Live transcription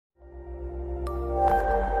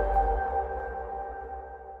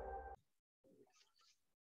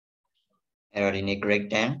aerodynamic grade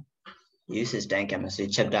 10 use system chemistry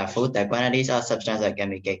chapter 4 the quantities of substance of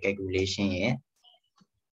chemical calculation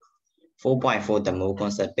 4.4 the mole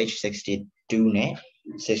concept page 62 နဲ့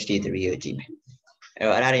 63 ကိုကြည့်မယ်အဲ့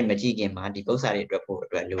တော့အဲ့ဒါတွေမကြည့်ခင်မှာဒီပု္ပ္ပစာတွေအတွက်ဖို့အ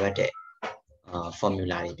တွက်လိုအပ်တဲ့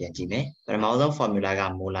formula တွေပြန်ကြည့်မယ်ပထမဆုံး formula က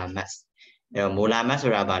molar mass အဲ့တော့ molar mass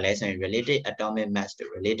ဆိုတာဘာလဲဆိုရင် related atomic mass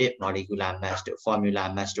တို့ related molecular mass တို့ formula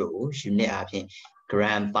mass တို့ကို unit အပြင်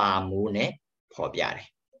gram per mole နဲ့ဖော်ပြတယ်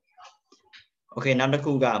okay နောက်တစ်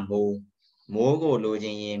ခုက mole ကိုလိုချ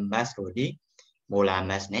င်ရင် mass ကိုဒီ molar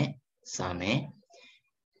mass နဲ့စာမယ်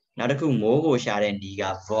နောက်တစ်ခု mole ကိုရှာတဲ့နည်းက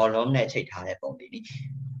volume နဲ့ချိန်ထားတဲ့ပုံလေး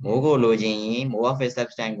mole ကိုလိုချင်ရင် mole of a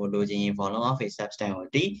substance ကိုလိုချင်ရင် volume of a substance ကို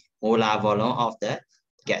ဒီ molar volume of the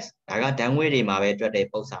gas ဒါကဓာတ်ငွေ့တွေမှာပဲတွက်တဲ့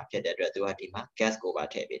ပုံစံဖြစ်တဲ့အတွက်သူကဒီမှာ gas ကိုပါ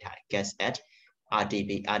ထည့်ပေးထားတယ် gas at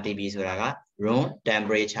RTB ဆိုတာက room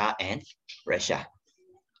temperature and pressure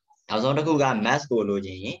နောက်ဆုံးတစ်ခုက mass ကိုလိုချ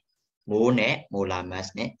င်ရင် mole နဲ့ molar mass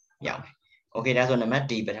နဲ့ရောက်မယ် okay ဒါဆိုနံပါတ်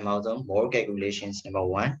D ပထမဆုံး mole calculations number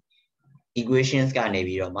 1 equations ကနေ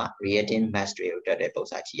ပြီးတော့မှ reactant mass တွေကိုတွက်တဲ့ပုံ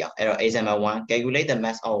စံကြည့်အောင်အဲ့တော့ example 1 calculate the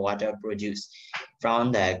mass of water produced from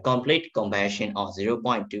the complete combustion of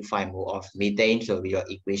 0.25 mole of methane ဆိုပြီးတော့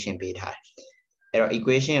equation ပေးထားတယ်အဲ့တော့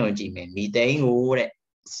equation ကိုကြည့်မယ် methane ကိုတဲ့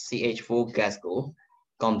CH4 gas ကို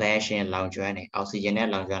combustion လောင်ကျွမ်းတယ် oxygen နဲ့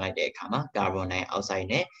လောင်ကျွမ်းလိုက်တဲ့အခါမှာ carbon dioxide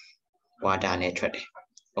နဲ့ water နဲ့ထွက်တယ်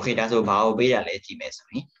okay ဒါဆိုဘာကိုပေးတာလဲကြည့်မယ်ဆို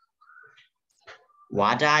ရင်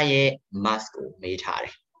water ရဲ့ mass ကိုမေးထားတ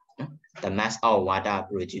ယ် the mass of water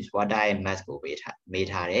produced water ရဲ့ mass ကိုမေး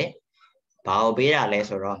ထားတယ်ဘာကိုပေးတာလဲ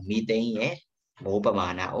ဆိုတော့ methane ရဲ့ mole ပမာ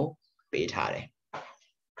ဏကိုပေးထားတယ်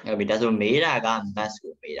ဟုတ်ပြီဒါဆိုမေးတာက mass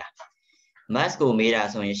ကိုမေးတာ mass ကိုမေးတာ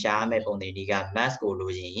ဆိုရင်ရှားမဲ့ပုံတွေဒီက mass ကို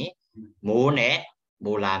လိုချင်ရင် mole နဲ့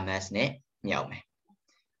molar mass နဲ့မြောက်မယ်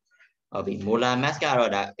ဟုတ်ပြီ molar mass က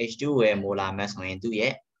တော့ဒါ H2O ရဲ့ molar mass ဆိုရင်သူ့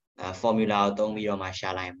ရဲ့ formula ကိုသုံးပြီးတော့မှရှာ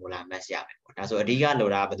လိုက်ရင် molar mass ရမယ်ဒါဆိုအဓိကလို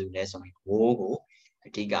တာကဘာလို့လဲဆိုရင် mole ကိုအ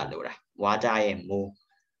ဓိကလိုတာ water ရဲ့ mole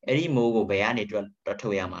အဲ့ဒီ mole ကိုဘယ်ကနေတွက်ထု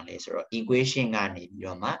တ်ရမှာလဲဆိုတော့ equation ကနေပြီး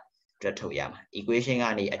တော့မှတွက်ထုတ်ရမှာ equation က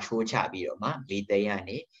နေအချိုးချပြီးတော့မှ methane က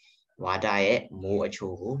နေ water ရဲ့ mole အ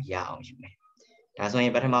ချိုးကိုရအောင်ယူမယ်ဒါဆိုရ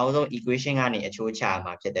င်ပထမဆုံး equation ကနေအချိုးချ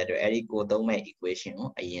မှာဖြစ်တဲ့အတွက်အဲ့ဒီကိုသုံးမဲ့ equation ကို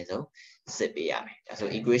အရင်ဆုံးစစ်ပေးရမယ်ဒါဆို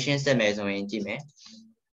equation စစ်မယ်ဆိုရင်ကြည့်မယ်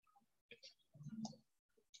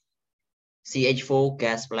CH4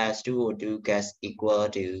 gas plus 2O2 gas equal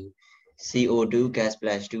to CO2 gas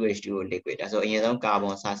plus 2H2O liquid ဒါဆိုအရင်ဆုံး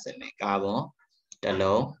carbon စစစ်မယ် carbon တစ်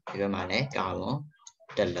လုံးဒီဘက်မှာလည်း carbon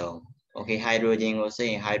တစ်လုံး okay hydrogen ကိုစစ်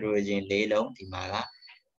ရင် hydrogen ၄လုံးဒီမှာက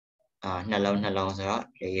နှလုံးဆိုတော့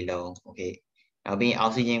၄လုံး okay နောက်ပြီး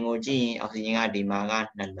oxygen ကိုကြည့်ရင် oxygen ကဒီမှာက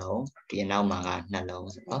2လုံးဒီအနောက်မှာက2လုံး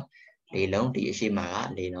ဆိုတော့၄လုံးဒီအရှိမှာက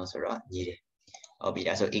၄လုံးဆိုတော့ညီတယ်ဟုတ်ပြီ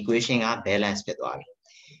ဒါဆို equation က balance ဖြစ်သွားပြီ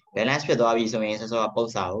balance ဖြစ်သွားပြီဆိုရင်ဆောပု္ပ္ပ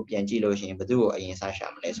စာကိုပြန်ကြည့်လို့ရှိရင်ဘယ်သူ့ကိုအရင်စရှာ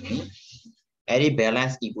မလဲဆိုရင်အဲ့ဒီ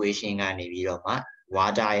balance equation ကနေပြီးတော့မှ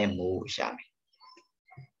water ရဲ့ mole ကိုရှာမယ်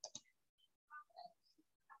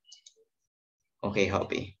okay ဟုတ်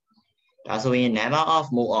ပြီဒါဆိုရင် number of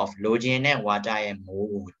mole of လိုချင်တဲ့ water ရဲ့ mole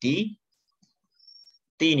ကို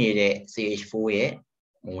တိနေတဲ့ CH4 ရဲ့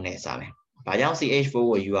mole နဲ့စာမယ်ဘာကြောင့် CH4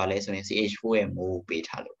 ကိုယူရလဲဆိုရင် CH4 ရဲ့ mole ကိုပေး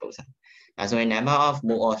ထားလို့ပုံစံဒါဆိုရင် number of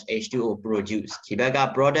mole of H2O produce ဒီဘက်က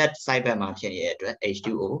product side ဘက်မှာဖြစ်နေတဲ့အတွက်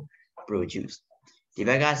H2O produce ဒီဘ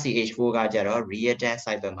က်က CH4 ကကြတော့ reactant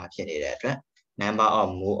side ဘက်မှာဖြစ်နေတဲ့အတွက် number of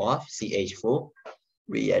mole of CH4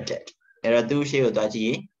 reactant အဲ့တော့သူ့ရှေ့ကိုသွားကြည့်ရ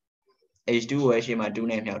င် H2O ရဲ့ရှေ့မှာ2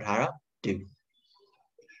နဲ့မြောက်ထားတော့2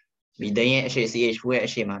 methane ရဲ့အရှေ့ CH4 ရဲ့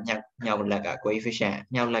အရှေ့မှာမြောက်လက်က coefficient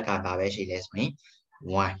မြောက်လက်ကဘာပဲရှိလဲဆိုရင်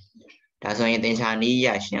 1ဒါဆိုရင်သင်္ချာနည်းရ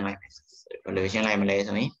ရှင်းလိုက်မယ်ဘယ်လိုရှင်းလိုက်မလဲ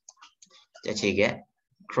ဆိုရင်တစ်ချေက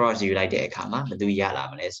cross ယူလိုက်တဲ့အခါမှာဘယ်သူရလာ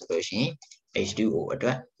မလဲဆိုလို့ရှိရင် H2O အတွ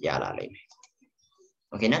က်ရလာလိမ့်မယ်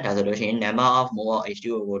okay နော်ဒါဆိုလို့ရှိရင် number of mole of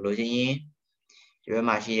H2O ကိုလိုချင်ရင်ဒီဘက်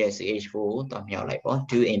မှာရှိတဲ့ CH4 ကိုတော့မြောက်လိုက်ပေါ့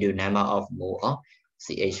2 into number of mole of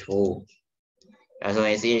CH4 ဒါဆိုရ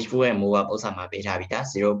င် CH4 ရဲ့ mole ကပုံစံမှာပေးထားပြီးသား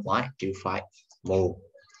 0.25 mole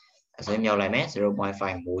ဒါဆိုရင်မြောက်လိုက်မယ်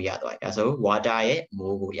 0.5 mole ရသွားပြီဒါဆို water ရဲ့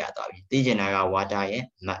mole ကိုရသွားပြီသိချင်တာက water ရဲ့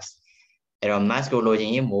mass အဲ့တော့ mass ကိုလိုချ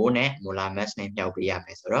င်ရင် mole နဲ့ molar mass နဲ့မြောက်ပေးရမ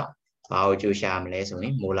ယ်ဆိုတော့ဘာကိုကြိုးရှာမလဲဆိုရ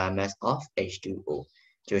င် molar mass of H2O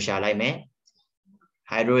ကြိုးရှာလိုက်မယ်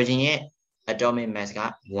hydrogen ရဲ့ atomic mass က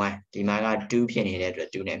 1ဒီမှာက2ဖြစ်နေတဲ့အတွက်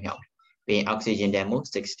2နဲ့မြောက်မယ်ပြီးရင် oxygen တန်ဖိုး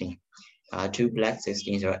16 2 plus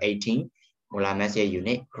 16 ဆိုတော့18 molar mass ရဲ့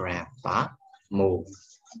unit gram per mole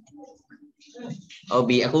ဟုတ်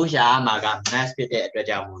ပြီအခုရှာမှာက mass ဖြစ်တဲ့အတွက်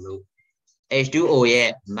ကြောင့်မို့လို့ H2O ရဲ့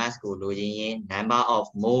mass ကိုလိုချင်ရင် number of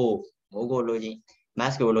mole ကိုလိုချင်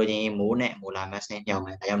mass ကိုလိုချင် mole နဲ့ molar mass နဲ့ညှောင်းမ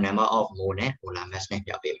ယ်ဒါကြောင့် number of mole နဲ့ molar mass နဲ့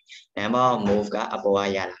ညှောင်းပေးမယ် number of mole ကအပေါ်က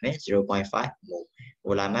ရလာမယ် 0.5 mole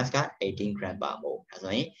molar mass က 18 gram per mole ဒါ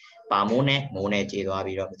ဆိုရင် per mole နဲ့ mole နဲ့ခြေသွား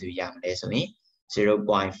ပြီးတော့ဘယ်သူရမလဲဆိုရင်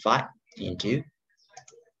 0.5 into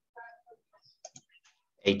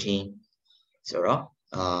 18ဆိုတော့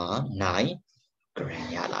9 gram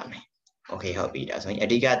ရလာမယ် okay ဟုတ်ပြီဒါဆိုရင်အ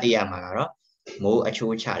ဓိကသိရမှာကတော့ mole အ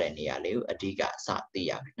ချိုးချတဲ့နေရာလေးကိုအဓိကစသိ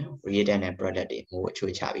ရမယ်နော် reactant နဲ့ product တွေ mole အ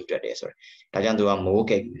ချိုးချပြီးတွက်တယ်ဆိုတော့ဒါကြောင့်သူက mole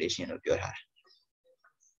calculation လို့ပြောထားတာ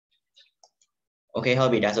okay ဟု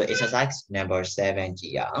တ်ပြီဒါဆို exercise number 7 ကြ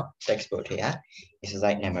ည့်ရအောင် textbook ထဲက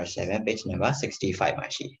exercise number 7 page number 65 မှာ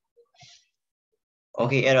ရှိတယ်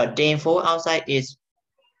okay အဲ့တော့ tin 4 oxide is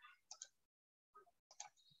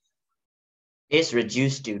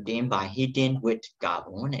reduced to tin by heating with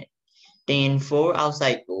carbon နဲ့ tin 4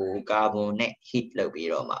 oxide ကို carbon နဲ့ heat လုပ်ပြီး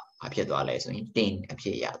တော့မှဘာဖြစ်သွားလဲဆိုရင် tin အဖြ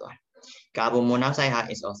စ်ရသွားတယ် carbon monoxide ဟာ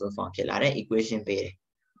is also formed ဖြစ်လာတဲ့ equation ပေးတယ်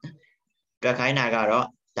တွက်ခိုင်းတာကတော့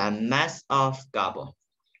the mass of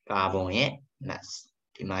carbon ရဲ့ mass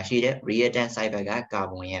ဒီမှာရှိတဲ့ reactant side ဘက်က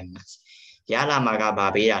carbon ရဲ့ mass ရလာမှာကဘာ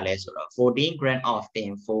ပေးတာလဲဆိုတော့ 14 gram of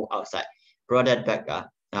tin 4 oxide product ဘက်က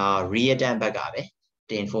reactant ဘက်ကပဲ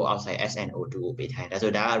tin 4 oxide SNO2 ကိုပေးထားတယ်ဒါ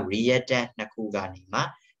ဆိုဒါက reactant နှစ်ခုကနေမှ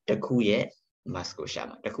တစ်ခုရဲ့ mass ကိုရှာ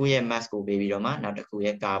မှာတစ်ခုရဲ့ mass ကိုပေးပြီးတော့မှနောက်တစ်ခု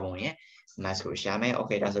ရဲ့ carbon ရဲ့ mass ကိုရှာမယ်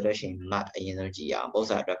okay ဒါဆိုလို့ရှိရင် map အရင်ဆုံးကြည့်ရအောင်ပုံ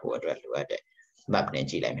စံအတွက်ကိုအတွက်လိုအပ်တဲ့ map နဲ့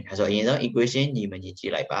ကြည့်လိုက်မယ်ဒါဆိုအရင်ဆုံး equation ညီမညီကြ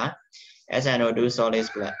ည့်လိုက်ပါ SNO2 solid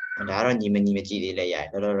blood ဒါကတော့ညီမညီမကြည့်သေးလဲရတယ်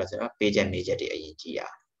တော်တော်ဆိုတော့ page နဲ့ major တွေအရင်ကြည့်ရအော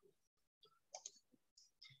င်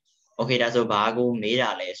okay ဒါဆိုဘာကိုမေးတာ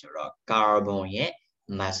လဲဆိုတော့ carbon ရဲ့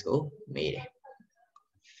mass ကိုမေးတယ်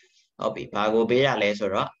ဟုတ်ပြီဘာကိုပေးတာလဲဆို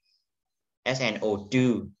တော့ SNO2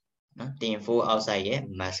 နော် tin 4 oxide ရဲ့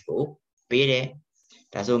mass ကိုပေးတယ်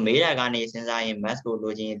ဒါဆိုမေးတာကနေစဉ်းစားရင် mass ကို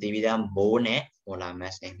လိုချင်ရင်သိပြီးသား mole နဲ့ molar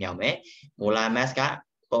mass နဲ့ညှောင်းမယ် molar mass က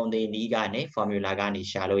ပုံသင်နည်းကနေ formula ကနေ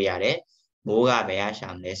ရှာလို့ရတယ် mole ကဘယ်ကရှာ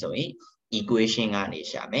မလဲဆိုရင် equation ကနေ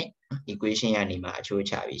ရှာမယ် equation ကနေမှအချိုး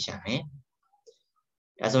ချပြီးရှာမယ်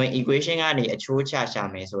ဒါဆိုရင် equation ကနေအချိုးချရှာ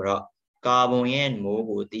မယ်ဆိုတော့ carbon ရဲ့ mole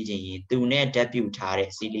ကိုသိချင်ရင်သူနဲ့ဓာတ်ပြုထားတဲ့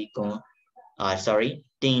silicon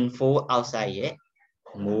tin 4 oxide ရဲ့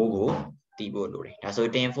mole ကိုသိဖို့လိုတယ်ဒါဆို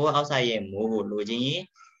tin 4 oxide ရဲ့ mole ကိုလိုချင်ရင်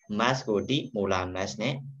mass ကိုတိ molar mass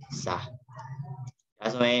နဲ့စာဒါ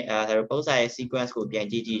ဆိုရင်ပုံစံရဲ့ sequence ကိုပြန်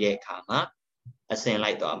ကြည့်တဲ့အခါမှာအစဉ်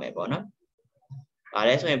လိုက်သွားမယ်ပေါ့နော်။ဒါလ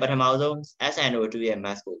ည်းဆိုရင်ပထမဆုံး SNO2 ရဲ့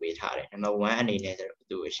mass ကိုပေးထားတယ်။ number 1အနေနဲ့ဆိုတော့ဘယ်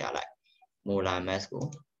သူကိုရှာလိုက် molar mass ကို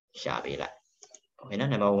ရှာပေးလိုက်။ Okay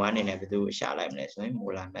နော် number 1အနေနဲ့ဘယ်သူကိုရှာလိုက်မလဲဆိုရင်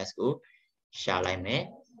molar mass ကိုရှာလိုက်မယ်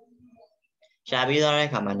။ရှာပြီးသွားတဲ့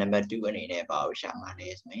အခါမှာ number 2အနေနဲ့ဘာကိုရှာမှာလဲ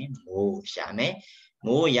ဆိုရင် mole ရှာမယ်။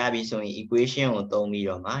 mole ရပြီဆိုရင် equation ကိုသုံးပြီး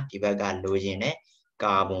တော့မှဒီဘက်ကလိုချင်တဲ့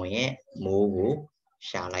carbon ရဲ့ mole ကို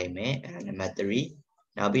ရှာလိုက်မယ်။အဲနံပါတ်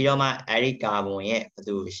3နောက်ပြီးတော့မှအဲ့ဒီ carbon ရဲ့ဘယ်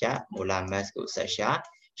သူကိုရှာ molar mass ကိုဆက်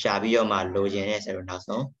ရှာပြီးတော့မှလိုချင်တဲ့ဆိုတော့နောက်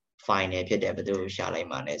ဆုံး final ဖြစ်တဲ့ဘယ်သူကိုရှာလိုက်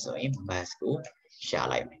မှာလဲဆိုရင် mass ကိုရှာ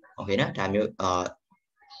လိုက်မယ်။ Okay နော်ဒါမျိုး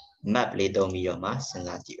map လေးသုံးပြီးတော့မှစဉ်း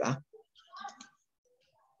စားကြည့်ပါ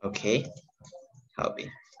Okay ဟုတ်ပြီ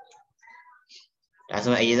ဒါ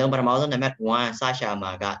ဆိုရင်အရင်ဆုံးပထမဆုံးနံပါတ်1စရှာ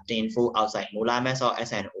မှာက tin 4 oxide molar mass of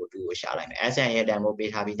SNO2 ကိုရှာလိုက်မယ် SN ရဲ့တန်ဖိုး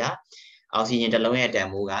ပေးထားပြီးသားအောက်ဆီဂျင်တစ်လုံးရဲ့တန်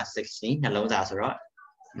ဖိုးက60နှလုံးသားဆိုတော့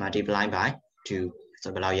multiply by 2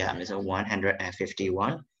ဆိုဘယ်လောက်ရမလဲဆို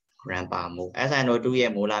151 gram per mole SNO2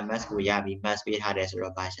 ရဲ့ molar mass ကိုရပြီး mass ပေးထားတယ်ဆို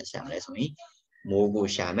တော့ဘာရှာမလဲဆိုရင် mole ကို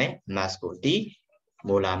ရှာမယ် mass ကိုတီ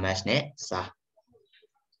molar mass နဲ့စာ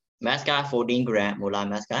mass က14 gram molar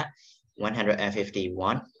mass က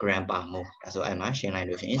151 gram per mole ဒါဆိုအဲ့မှာရှင်းလိုက်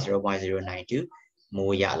လို့ရှိရင် 0.092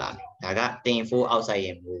 mole ရလာမယ်ဒါက tin 4 oxide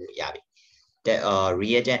ရဲ့ mole ကိုရပြီ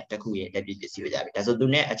reagent တစ်ခုရဲ့ဓာတ်ပြုပစ္စည်းကိုရပြီဒါဆိုသူ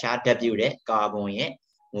နဲ့အခြားဓာတ်ပြုတဲ့ carbon ရဲ့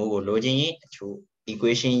mole ကိုလိုချင်ရင်အချိုး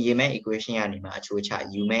equation ရေးမယ် equation ကနေမှအချိုးချ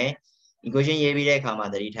ယူမယ် equation ရေးပြီးတဲ့အခါမှာ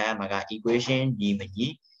သတိထားရမှာက equation ညီမညီ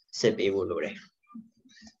စစ်ပေးဖို့လိုတယ်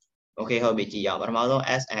Okay ဟုတ်ပြီကြည့်ရအောင်ပထမဆုံး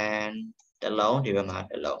SN တစ်လုံးဒီဘက်မှာ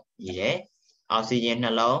တစ်လုံးညီတယ်အောက်ဆီဂျင်နှ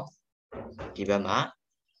လုံးဒီဘက်မှာ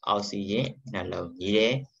အောက်ဆီဂျင်နှလုံးညီတ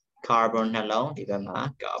ယ် carbon နှလုံးဒီဘက်မှာ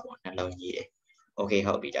carbon နှလုံးညီတယ် Okay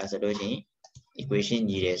ဟုတ်ပြီဒါဆိုလို့ရှိရင် equation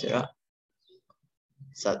ညီတယ်ဆိုတော့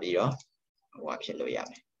ဆက်ပြီးတော့ဟိုဖြစ်လို့ရ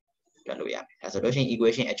မယ်တွက်လို့ရမယ်ဒါဆိုလို့ရှိရင်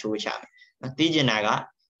equation အချိုးချမယ်သိချင်တာက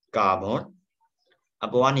carbon အ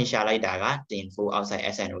ပေါ်ကနေရှာလိုက်တာက tin 4 oxide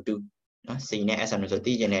SNO2 နော် C နဲ့ SNO ဆို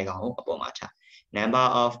သိချင်တဲ့ကောင်ကိုအပေါ်မှာထား number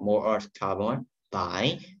of mole of carbon by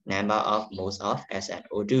number of moles of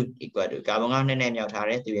SNO2 equal to carbon ကနည်းနည်းမြောက်ထား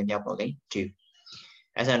တယ်သူရဲ့မြောက်ပေါ်ကိန်း2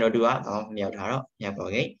 SNO2 ကဘာမှမြောက်ထားတော့မြောက်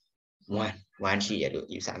ပေါ်ကိန်း 1 ရှိတယ်လို့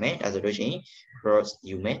ယူဆမယ်ဒါဆိုလို့ရှိရင် cross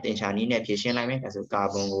ယူမယ်သင်္ချာနည်းနဲ့ဖြည့်ရှင်းလိုက်မယ်ဒါဆိုကာ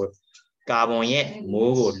ဗွန်ရဲ့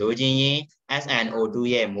မိုးကိုလိုချင်ရင် SNO2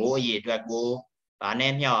 ရဲ့မိုးအရေအတွက်ကိုဘာ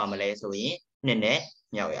နဲ့မြောက်ရမလဲဆိုရင်2နဲ့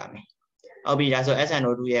မြောက်ရမယ်ဟုတ်ပြီဒါဆို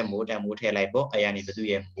SNO2 ရဲ့မိုးတန်မိုးထည့်လိုက်ပေါ့အဲ့ရနေဘယ်သူ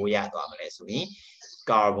ရဲ့မိုးရသွားမလဲဆိုရင်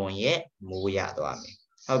ကာဗွန်ရဲ့မိုးရသွားမယ်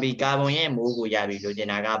ဟုတ်ပြီကာဗွန်ရဲ့မိုးကိုရပြီလိုချင်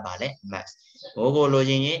တာကဘာလဲ mass မိုးကိုလို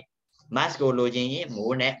ချင်ရင် mass ကိုလိုချင်ရင်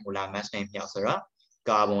မိုးနဲ့ molar mass နဲ့မြောက်ဆိုတော့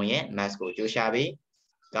ကာဗွန်ရဲ့ mass ကိုကြိုးရှာပြီး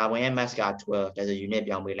ကာဗွန်ရဲ့ mass က12ဒါဆို unit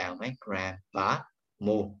ပြောင်းပေးလိုက်အောင်မယ် gram per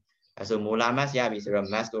mole ဒါဆို molar mass ရပြီဆိုတော့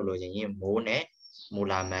mass ကိုလိုချင်ရင်မိုးနဲ့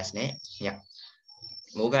molar mass နဲ့မြောက်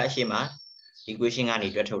မိုးကအရှိမ equation ကနေ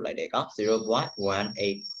တွက်ထုတ်လိုက်တဲ့ကောင်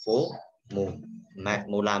 0.184 mole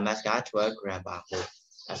molar mass က12 gram per mole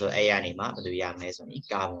ဒါဆိုအဲ့ရနေမှာဘယ်လိုရမလဲဆိုရင်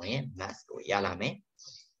ကာဗွန်ရဲ့ mass ကိုရလာမယ်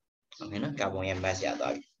ဟုတ်ကဲ့နော်ကာဗွန်ရဲ့ mass ရ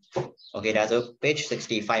သွားပြီ okay ဒါဆို page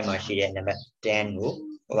 65မှာရှိတဲ့ number 10ကို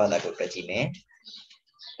ဟိုဘာသာကိုပြကြည့်မယ်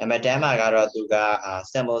number 10မှာကတော့သူက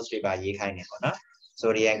symbols တွေပါရေးခိုင်းနေပေါ့နော်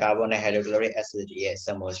sodium carbon နဲ့ hydrochloric acid ရဲ့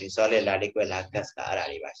symbols တွေ solid လား liquid လား gas လားအဲ့ဒါ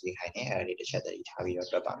တွေပါရေးခိုင်းနေအဲ့ဒါလေးတစ်ချက်တည်းထားပြီးတော့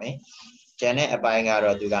တွက်ပါမယ်ကျန်တဲ့အပိုင်းက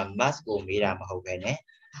တော့သူက mass ကိုမေးတာမဟုတ်ဘဲနဲ့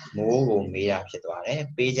မိုးကိုမေးတာဖြစ်သွားတယ်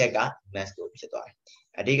ပေးချက်က mass ကိုဖြစ်သွားတယ်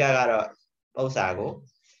အဓိကကတော့ဥစ္စာကို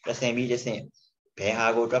တစ်ဆင့်ပြီးတစ်ဆင့်ဘယ်ဟာ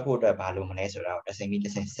ကိုတွက်ဖို့အတွက်ဘာလို့မလဲဆိုတာကိုတစ်ဆင့်ပြီးတ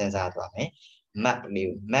စ်ဆင့်စဉ်းစားသွားမယ် map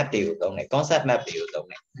တွေကိုသုံးတယ် concept map တွေကိုသုံး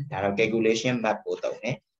တယ်ဒါတော့ calculation map ကိုသုံးတ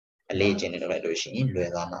ယ်အလေးကျင့်နေလို့ရှိရင်လွယ်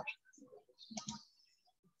သွားမှာ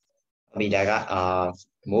ပြီဒါက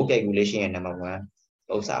မိုး calculation ရဲ့ number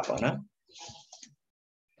 1ဥစ္စာပေါ့နော်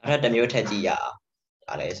အဲ့ဒါတစ်မျိုးထပ်ကြည့်ရအောင်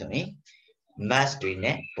ဒါလည်းဆိုရင် mass တွေ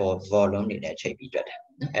နဲ့ volume တွေနဲ့ချိန်ပြီးတွက်တယ်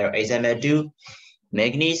အဲ့တော့ example 2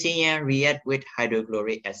 magnesium react with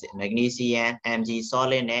hydrochloric acid magnesium Mg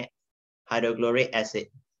solid နဲ့ hydrochloric acid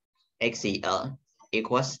HCl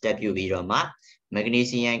equals W ပြီးတော့မှ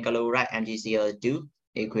magnesium chloride MgCl2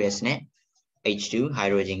 aqueous နဲ့ H2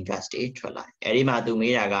 hydrogen gas တွေထွက်လာအဲ့ဒီမှာသူ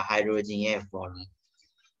မေးတာက hydrogen ရဲ့ volume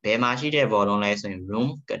ဘယ်မှာရှိတဲ့ volume လဲဆိုရင် room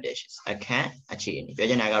conditions အခန်းအခြေအနေပြော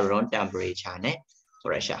ချင်တာက room temperature နဲ့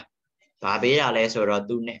pressure ဘာပေးတာလဲဆိုတော့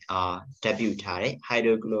သူနဲ့W ထားတဲ့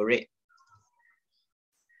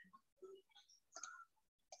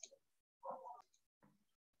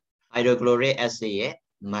hydrochloric acid ရဲ့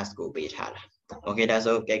mass ကိုပေးထားတာ okay ဒါ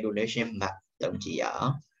ဆို calculation map သုံးကြည့်ရအော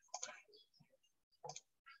င်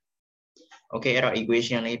okay အဲ့တော့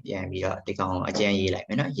equation လေးပြန်ပြီးတော့ဒီကောင်အကျဉ်းရေးလိုက်မ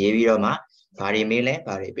ယ်နော်ရေးပြီးတော့မှဘာတွေမေးလဲ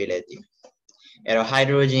ဘာတွေပေးလဲဒီအဲ့တော့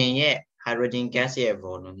hydrogen gas ရဲ့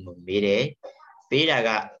volume ကိုမေးတယ်ပေးတာက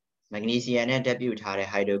magnesium နဲ့ W ထားတဲ့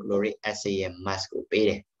hydrochloric acid ရဲ့ mass ကိုပေး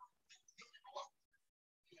တယ်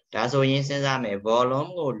ဒါဆိုရင်စဉ်းစားမယ် volume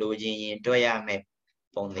ကိုလိုချင်ရင်တွက်ရမယ်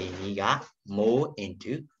ပုံသင်ကြီးက mole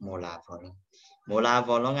into molar volume molar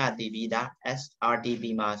volume ကတည်ပြီးသား SRTP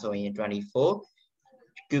မှာဆိုရင်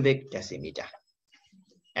24 cubic decimeter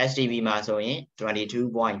STP မှာဆိုရင်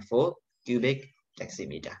 22.4 cubic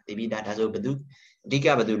decimeter တည်ပြီးသားဒါဆိုဘယ်သူအဓိက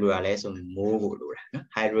ဘယ်သူလိုတာလဲဆိုရင်မိုးကိုလိုတာနော်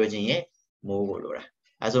hydrogen ရဲ့မိုးကိုလိုတာ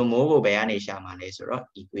အဲဆိုမိုးကိုဘယ်ကနေရှာမှာလဲဆိုတော့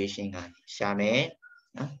equation ကနေရှာမယ်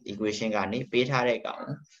နော် equation ကနေပေးထားတဲ့ကောင်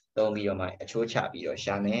သုံးပြီးတော့မှအချိုးချပြီးတော့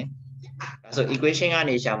ရှာမယ်အဲဆို equation က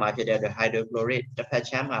နေရှာမှာဖြစ်တဲ့အတွက် hydrochloric တစ်ဖက်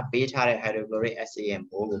ချမ်းမှာပေးထားတဲ့ hydrochloric acid ရဲ့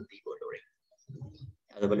မိုးကိုသိဖို့လိုတယ်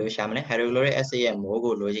အဲဆိုဘယ်လိုရှာမလဲ hydrochloric acid ရဲ့မိုး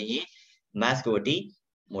ကိုလိုချင်ရင် mass ကိုတီး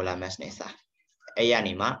molar mass နဲ့စာအဲ့ရ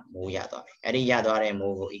နေမှာမိုးရသွားမယ်အဲ့ဒီရသွားတဲ့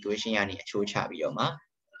မိုးကို equation ကနေအချိုးချပြီးတော့မှ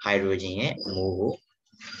hydrogen ရဲ့မိုးကို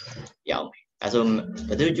ပြောင်းမယ်အဲဆို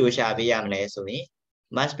ဘယ်သူကြိုရှာပေးရမလဲဆိုရင်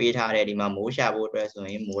mass ပေးထားတဲ့ဒီမှာမိုးရှာဖို့အတွက်ဆို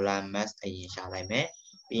ရင် molar mass အရင်ရှာလိုက်မယ်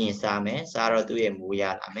ပြီးရင်စားမယ်စားတော့သူ့ရဲ့မိုးရ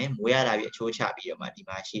လာမယ်မိုးရလာပြီးအချိုးချပြီးတော့မှဒီ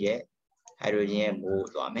မှာရှိတဲ့ hydrogen ရဲ့မိုး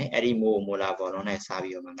ကိုသွားမယ်အဲ့ဒီမိုးကို molar volume နဲ့စား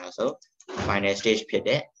ပြီးတော့မှနောက်ဆုံး final stage ဖြစ်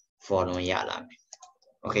တဲ့ volume ရလာမယ်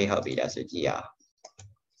okay ဟုတ်ပြီဒါဆိုကြည့်ရအောင်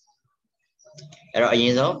အဲ့တော့အရ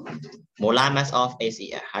င်ဆုံး molar mass of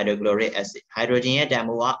HCl hydrochloric acid hydrogen ရဲ့တန်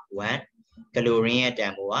ဖိုးက1 chlorine ရဲ့တ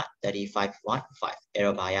န်ဖိုးက 35.5 အဲ့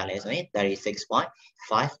တော့ဘာရလဲဆိုရင်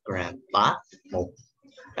 36.5 gram per mole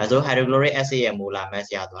ဒါဆို hydrochloric acid ရဲ့ molar mass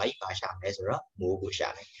ရသွားပြီဘာရှာမလဲဆိုတော့မိုးကိုရှာ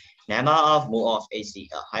မယ် number of mole of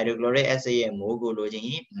HCl hydrochloric acid ရဲ့မိုးကိုလိုချင်ရ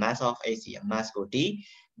င် mass of HCl mass ကိုတီး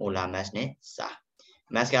molar mass နဲ့စာ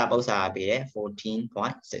mass ကပု္ပ္ပစာပေးတယ်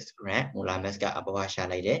 14.6 gram molar mass ကအပေါ်ကရှာ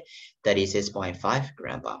လိုက်တယ် 36.5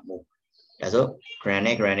 gram per mole ဒါဆို gram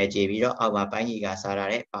နဲ့ gram နဲ့ကြည့်ပြီးတော့အောက်မှာပိုင်းကြီးကစားရ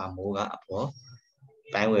တဲ့ per mole ကအပေါ်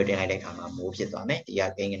ပိုင်းဝေတင်လိုက်တဲ့အခါမှာမိုးဖြစ်သွားမယ်ဒီက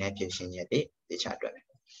ကိန်းကနဲ့ဖြစ်ရှင်းချက်တွေသိချတွက်မယ်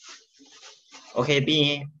okay ပြီးရ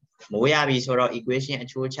င်မိုးရပြီဆိုတော့ equation အ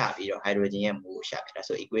ချိုးချပြီးတော့ hydrogen ရဲ့မိုးရှာတယ်ဒါ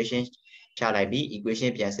ဆို equation ချလိုက်ပြီး equation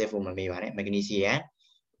ပြန်စစ်ဖို့မမေ့ပါနဲ့ magnesium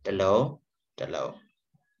တစ်လုံး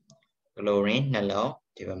chlorine နှလုံး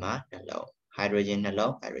ဒီဘက်မှာနှလုံး hydrogen နှ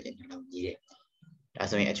လုံး hydrogen နှလုံးကြီးတယ်ဒါ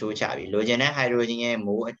ဆိုရင်အချိုးချပြီလိုချင်တဲ့ hydrogen ရဲ့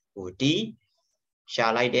မိုးဟို T ရှာ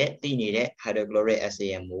လိုက်တဲ့တိနေတဲ့ hydrochloric acid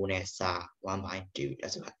ရဲ့မိုးနဲ့စာ 1/2 ဒါ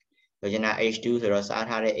ဆိုလိုချင်တာ H2 ဆိုတော့စား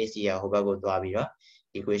ထားတဲ့ HCl ဟိုဘက်ကိုသွားပြီးတော့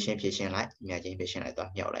equation ဖြည့်ရှင်းလိုက်အမြတ်ချင်းဖြည့်ရှင်းလိုက်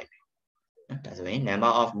သွားမြောက်လိုက်မယ်နော်ဒါဆိုရင်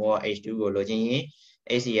number of mole H2 ကိုလိုချင်ရင်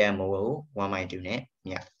HCl မိုးကို 1/2 နဲ့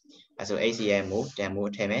မြောက်ဒါဆို HCl မိုးတန်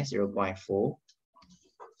မိုးထည့်မယ် 0.4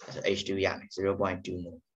 ဒါဆို H2 ရမယ် 0.2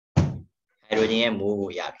 မိုး hydrogen ရဲ့မိုး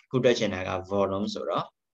ကိုရပြီခုတွက်ချင်တာက volume ဆိုတော့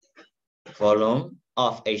volume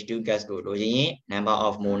of H2 gas ကိုလိုချင်ရင် number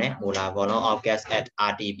of mole နဲ့ molar volume of gas at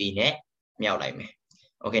RTP နဲ့မြောက်လိုက်မယ်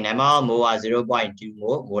okay number of mole က 0.2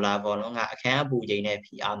 mole molar volume ကအခန်းအပူချိန်နဲ့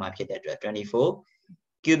PR မှာဖြစ်တဲ့အတွက်24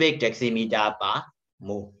 cubic decimeter per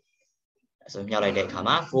mole ဆိုမြောက်လိုက်တဲ့အခါ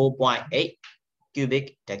မှာ 4.8 cubic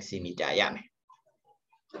decimeter ရမယ်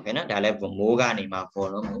okay နော်ဒါလည်း mole ကနေမှ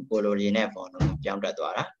volume ကိုလိုချင်တဲ့ volume ကိုပြောင်းတက်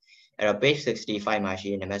သွားတာအဲ့တော့ page 65မှာရှိ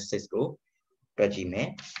တဲ့ number 6ကိုတွက်ကြည့်မယ်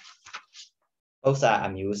ဥစ္စာအ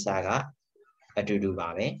မျိုးအစားကအတူတူပါ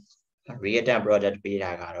ပဲ reactant product ပေး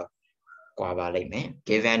တာကတော့ကွာပါလိမ့်မယ်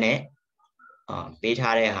given နဲ့ပေး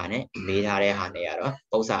ထားတဲ့ဟာနဲ့မေးထားတဲ့ဟာနဲ့ကတော့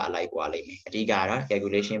ဥစ္စာအလိုက်ကွာလိမ့်မယ်အဓိကတော့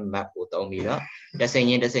calculation map ကိုသုံးပြီးတော့တစ်စိမ်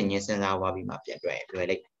ချင်းစဉ်းစားသွားပြီးမှပြန်တွက်ရင်လွယ်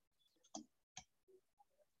လိမ့်မယ်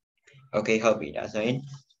okay ဟုတ်ပြီဒါဆိုရင်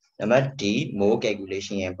နံပါတ် D mole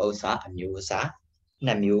calculation ရဲ့ဥစ္စာအမျိုးအစား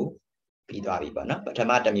နှစ်မျိုးပြီးသွားပြီပေါ့နော်ပထ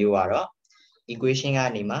မတစ်မျိုးကတော့ equation က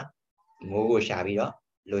နေမှ mole ကိုရှာပြီးတော့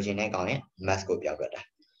လိုချင်တဲ့ကောင်ရဲ့ mass ကိုပြောင်းတွက်တာ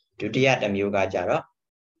ဒုတိယတစ်မျိုးကကြတော့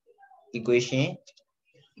equation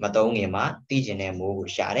မသုံးခင်မှာသိချင်တဲ့ mole ကို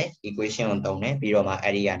ရှာတယ် equation ကိုသုံးတယ်ပြီးတော့မှ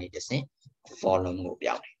အဲ့ဒီကနေတစ်ဆင့် volume ကို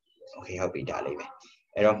ပြောင်းတယ် okay ဟုတ်ပြီဒါလေးပဲ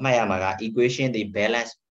အဲ့တော့မှတ်ရမှာက equation ဒီ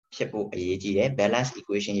balance ဖြစ်ဖို့အရေးကြီးတယ် balance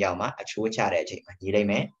equation ရောက်မှအချိုးချတဲ့အချိန်မှာညီလိမ့်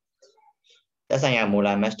မယ်သက်ဆိုင်ရာ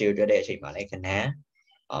molar mass တွေကိုတွက်တဲ့အချိန်မှာလည်းခဏ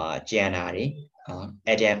ကျန်တာတွေ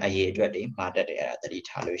atom အရေးအတွက်တွေမှာတက်တယ်အဲ့ဒါသတိ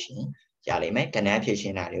ထားလို့ရှိရင်ရလိမ့်မယ်ကဏ္ဍဖြည့်ရှ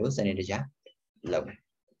င်းတာတွေကိုစနစ်တကျလုပ်မယ်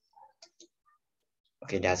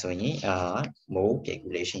okay ဒါဆိုရင်mole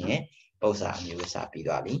calculation ရဲ့ပုံစံအမျိုးအစားပြီး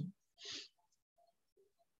သွားပြီ